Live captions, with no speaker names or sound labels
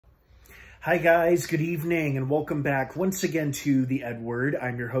Hi guys, good evening and welcome back once again to the EdWord.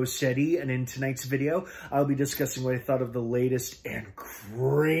 I'm your host Eddie, and in tonight's video, I'll be discussing what I thought of the latest and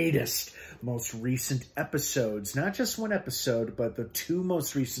greatest, most recent episodes. Not just one episode, but the two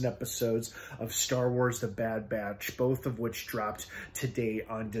most recent episodes of Star Wars: The Bad Batch, both of which dropped today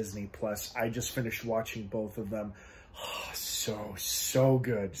on Disney+. I just finished watching both of them. So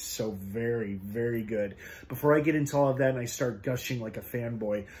good. So very, very good. Before I get into all of that and I start gushing like a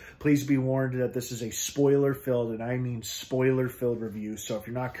fanboy, please be warned that this is a spoiler-filled, and I mean spoiler-filled review. So if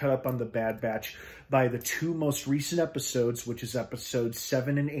you're not caught up on The Bad Batch by the two most recent episodes, which is episodes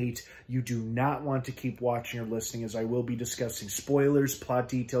 7 and 8, you do not want to keep watching or listening, as I will be discussing spoilers, plot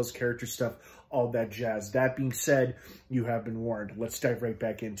details, character stuff, all that jazz. That being said, you have been warned. Let's dive right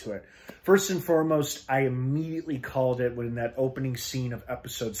back into it. First and foremost, I immediately called it when in that opening scene of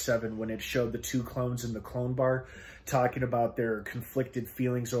episode 7, when it showed the two clones in the clone bar talking about their conflicted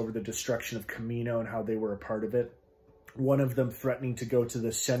feelings over the destruction of Kamino and how they were a part of it. One of them threatening to go to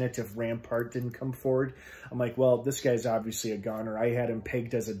the Senate if Rampart didn't come forward. I'm like, well, this guy's obviously a goner. I had him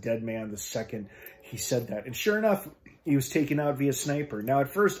pegged as a dead man the second he said that. And sure enough, he was taken out via sniper. Now, at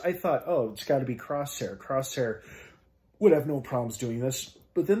first, I thought, oh, it's got to be Crosshair. Crosshair would have no problems doing this.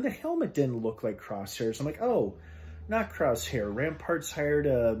 But then the helmet didn't look like Crosshair's. I'm like, oh, not Crosshair. Rampart's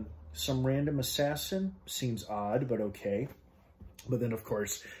hired some random assassin. Seems odd, but okay. But then, of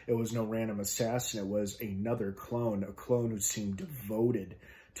course, it was no random assassin. It was another clone, a clone who seemed devoted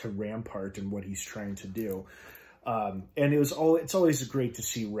to Rampart and what he's trying to do. And it's always great to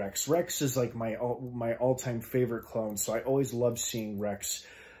see Rex. Rex is like my all-time favorite clone, so I always love seeing Rex.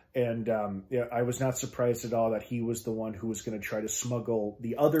 And yeah, I was not surprised at all that he was the one who was going to try to smuggle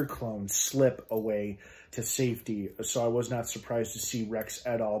the other clone, Slip, away to safety. So I was not surprised to see Rex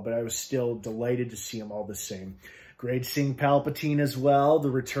at all, but I was still delighted to see him all the same. Great seeing Palpatine as well,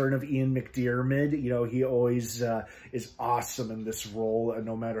 the return of Ian McDiarmid. You know, he always is awesome in this role,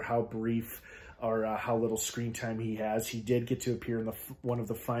 no matter how brief or how little screen time he has. He did get to appear in one of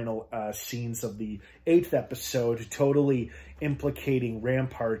the final scenes of the 8th episode, totally implicating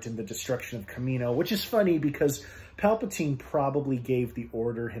Rampart in the destruction of Kamino, which is funny because Palpatine probably gave the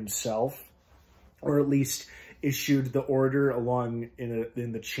order himself, or at least issued the order along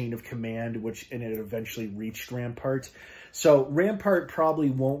in the chain of command, and it eventually reached Rampart. So Rampart probably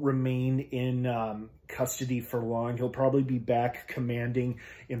won't remain in custody for long. He'll probably be back commanding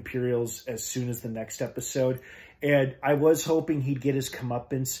Imperials as soon as the next episode. And I was hoping he'd get his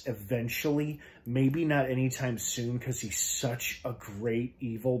comeuppance eventually, maybe not anytime soon, because he's such a great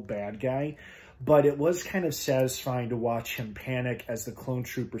evil bad guy. But it was kind of satisfying to watch him panic as the clone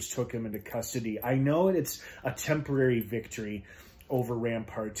troopers took him into custody. I know it's a temporary victory over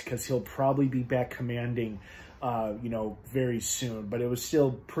Rampart because he'll probably be back commanding, you know, very soon. But it was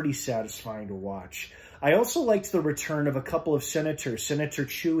still pretty satisfying to watch. I also liked the return of a couple of senators. Senator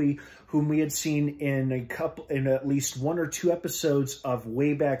Chewie, whom we had seen in at least 1 or 2 episodes of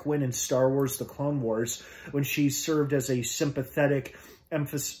way back when in Star Wars: The Clone Wars, when she served as a sympathetic,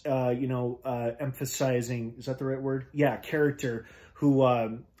 emphasizing, is that the right word? Yeah, character who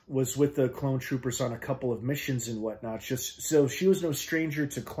was with the clone troopers on a couple of missions and whatnot. So she was no stranger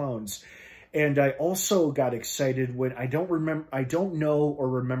to clones. And I also got excited when I don't know or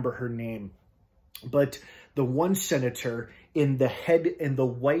remember her name, but the one senator in the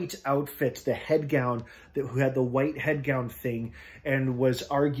white outfit, the head gown, who had the white head gown thing, and was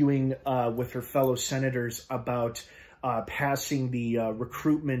arguing with her fellow senators about passing the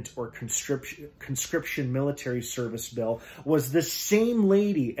recruitment or conscription military service bill, was the same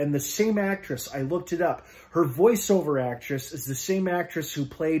lady and the same actress. I looked it up. Her voiceover actress is the same actress who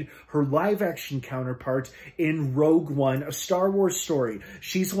played her live-action counterpart in Rogue One, a Star Wars story.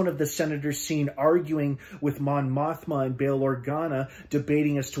 She's one of the senators seen arguing with Mon Mothma and Bail Organa,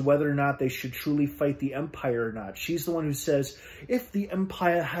 debating as to whether or not they should truly fight the Empire or not. She's the one who says, if the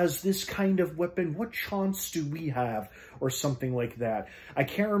Empire has this kind of weapon, what chance do we have? Or something like that. I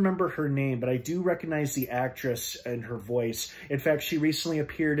can't remember her name, but I do recognize the actress and her voice. In fact, she recently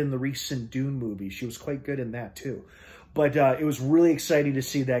appeared in the recent Dune movie. She was quite good in that too. But it was really exciting to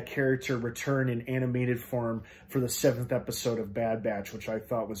see that character return in animated form for the 7th episode of Bad Batch, which I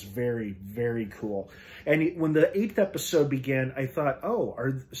thought was very, very cool. And when the 8th episode began, I thought,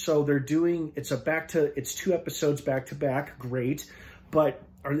 oh, so they're doing, it's 2 episodes back to back, great. But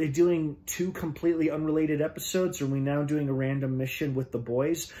are they doing 2 completely unrelated episodes? Are we now doing a random mission with the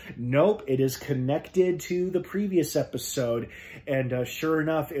boys? Nope, it is connected to the previous episode. And sure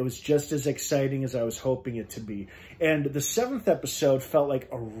enough, it was just as exciting as I was hoping it to be. And the 7th episode felt like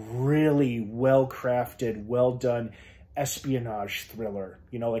a really well-crafted, well-done espionage thriller,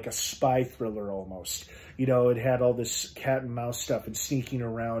 you know, like a spy thriller almost. You know, it had all this cat and mouse stuff and sneaking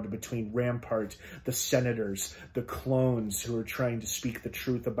around between Rampart, the senators, the clones who are trying to speak the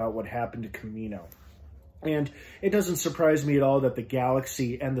truth about what happened to Camino. And it doesn't surprise me at all that the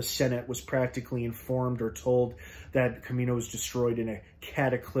galaxy and the Senate was practically informed or told that Camino was destroyed in a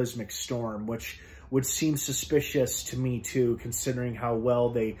cataclysmic storm, which would seem suspicious to me too, considering how well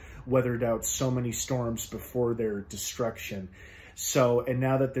they weathered out so many storms before their destruction. So, and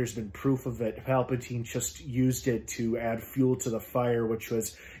now that there's been proof of it, Palpatine just used it to add fuel to the fire, which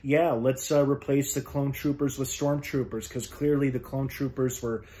was, yeah, let's replace the clone troopers with stormtroopers, because clearly the clone troopers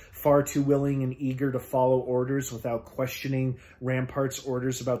were far too willing and eager to follow orders without questioning Rampart's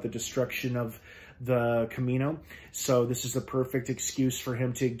orders about the destruction of the Camino. So this is the perfect excuse for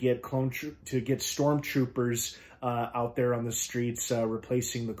him to get stormtroopers out there on the streets,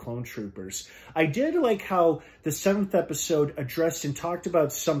 replacing the clone troopers. I did like how the 7th episode addressed and talked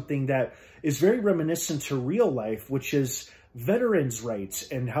about something that is very reminiscent to real life, which is veterans' rights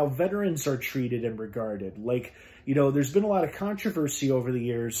and how veterans are treated and regarded. Like, you know, there's been a lot of controversy over the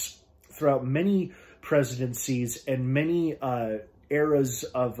years throughout many presidencies and many eras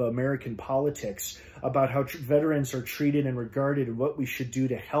of American politics about how veterans are treated and regarded and what we should do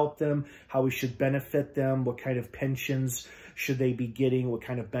to help them, how we should benefit them, what kind of pensions should they be getting, what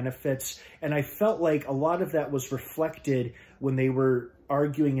kind of benefits. And I felt like a lot of that was reflected when they were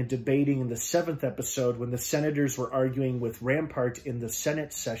arguing and debating in the 7th episode, when the senators were arguing with Rampart in the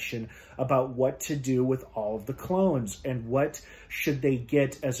Senate session about what to do with all of the clones and what should they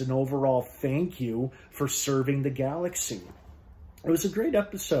get as an overall thank you for serving the galaxy. It was a great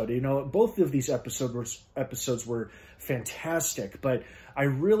episode. You know, both of these episodes were fantastic, but I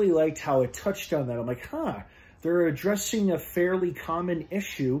really liked how it touched on that. I'm like, they're addressing a fairly common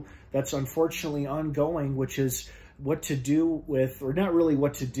issue that's unfortunately ongoing, which is what to do with, or not really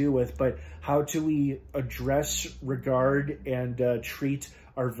what to do with, but how do we address, regard, and treat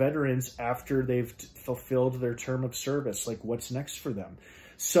our veterans after they've fulfilled their term of service? Like, what's next for them?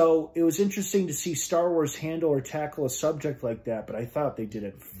 So it was interesting to see Star Wars handle or tackle a subject like that, but I thought they did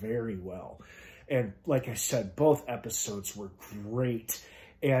it very well. And like I said, both episodes were great.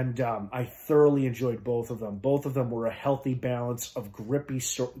 And I thoroughly enjoyed both of them. Both of them were a healthy balance of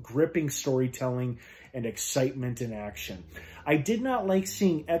gripping storytelling and excitement in action. I did not like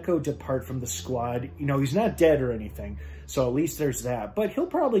seeing Echo depart from the squad. You know, he's not dead or anything, so at least there's that. But he'll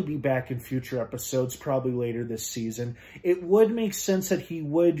probably be back in future episodes, probably later this season. It would make sense that he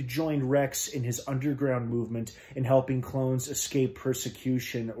would join Rex in his underground movement in helping clones escape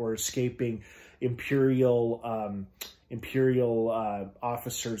persecution or escaping Imperial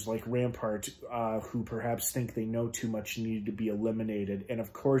officers like Rampart, who perhaps think they know too much and needed to be eliminated. And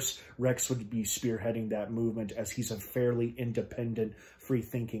of course, Rex would be spearheading that movement as he's a fairly independent,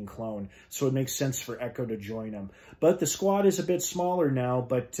 free-thinking clone. So it makes sense for Echo to join him. But the squad is a bit smaller now,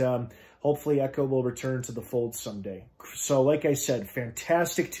 but hopefully Echo will return to the fold someday. So like I said,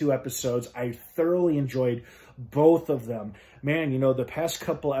 fantastic 2 episodes. I thoroughly enjoyed both of them. Man, you know, the past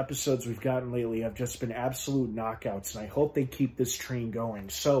couple episodes we've gotten lately have just been absolute knockouts, and I hope they keep this train going.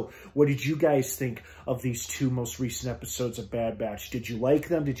 So, what did you guys think of these 2 most recent episodes of Bad Batch? Did you like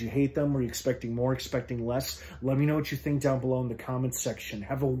them? Did you hate them? Were you expecting more, expecting less? Let me know what you think down below in the comments section.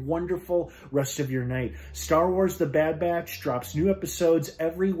 Have a wonderful rest of your night. Star Wars The Bad Batch drops new episodes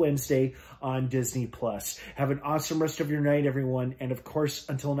every Wednesday on Disney+. Have an awesome rest of your night, everyone, and of course,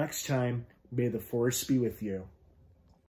 until next time, may the Force be with you.